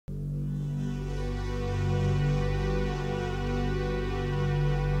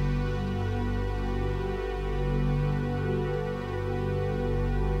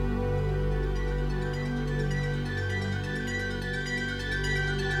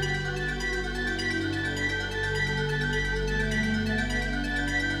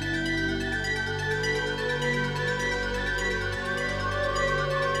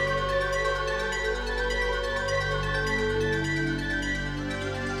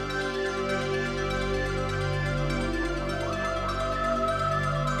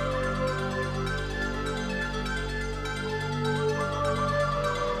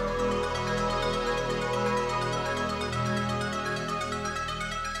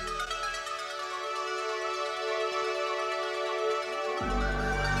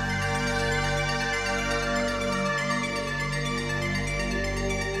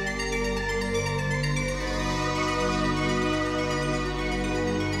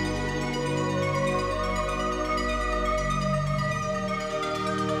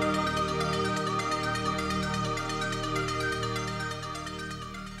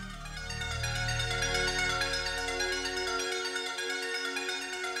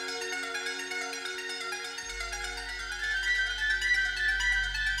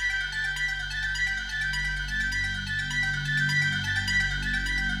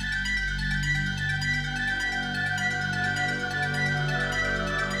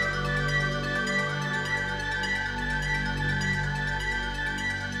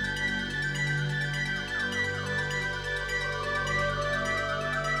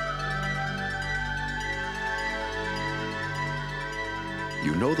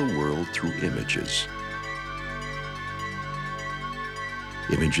know the world through images.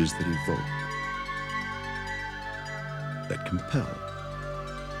 Images that evoke, that compel,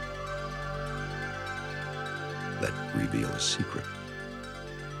 that reveal a secret.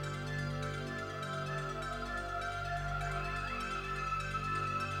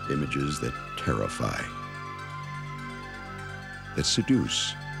 Images that terrify, that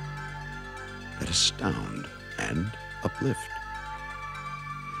seduce, that astound and uplift.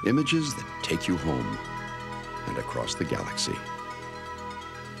 Images that take you home and across the galaxy.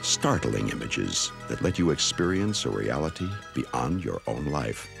 Startling images that let you experience a reality beyond your own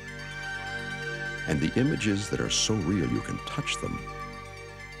life. And the images that are so real you can touch them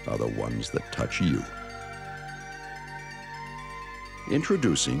are the ones that touch you.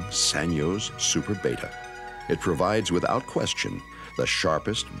 Introducing Sanyo's Super Beta. It provides, without question, the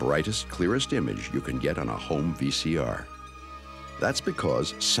sharpest, brightest, clearest image you can get on a home VCR. That's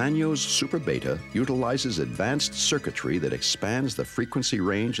because Sanyo's Super Beta utilizes advanced circuitry that expands the frequency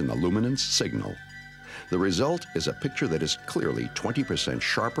range and the luminance signal. The result is a picture that is clearly 20%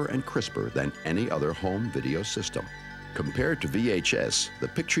 sharper and crisper than any other home video system. Compared to VHS, the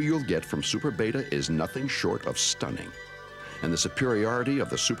picture you'll get from Super Beta is nothing short of stunning. And the superiority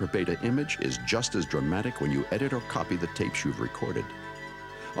of the Super Beta image is just as dramatic when you edit or copy the tapes you've recorded.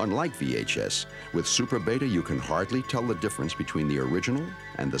 Unlike VHS, with Super Beta you can hardly tell the difference between the original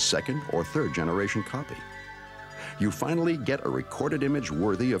and the second or third generation copy. You finally get a recorded image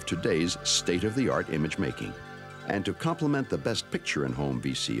worthy of today's state-of-the-art image making. And to complement the best picture in home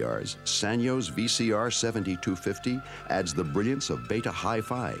VCRs, Sanyo's VCR 7250 adds the brilliance of Beta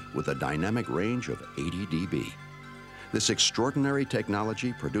Hi-Fi with a dynamic range of 80 dB. This extraordinary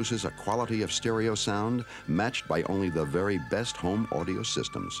technology produces a quality of stereo sound matched by only the very best home audio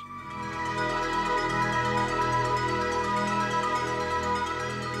systems.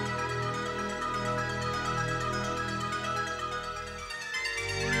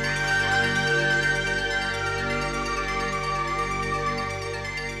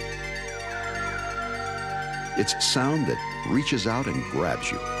 It's sound that reaches out and grabs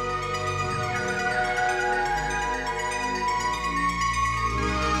you.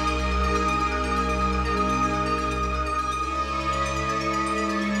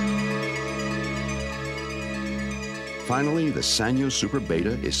 Finally, the Sanyo Super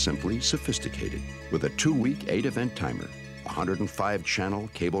Beta is simply sophisticated. With a 2-week 8-event timer, 105-channel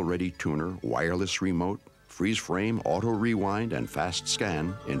cable-ready tuner, wireless remote, freeze-frame, auto-rewind, and fast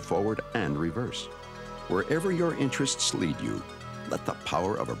scan in forward and reverse. Wherever your interests lead you, let the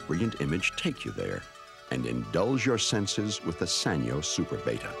power of a brilliant image take you there and indulge your senses with the Sanyo Super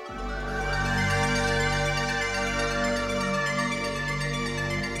Beta.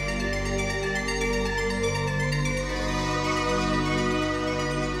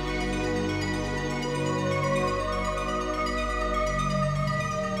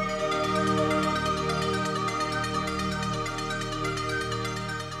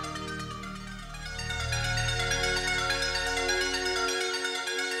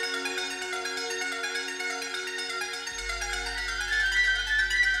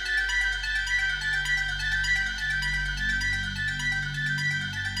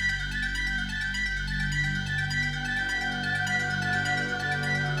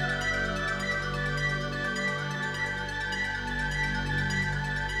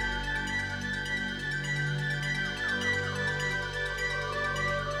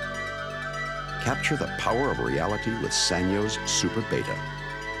 Capture the power of reality with Sanyo's Super Beta.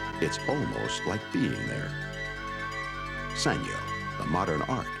 It's almost like being there. Sanyo, the modern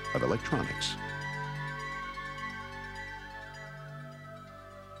art of electronics.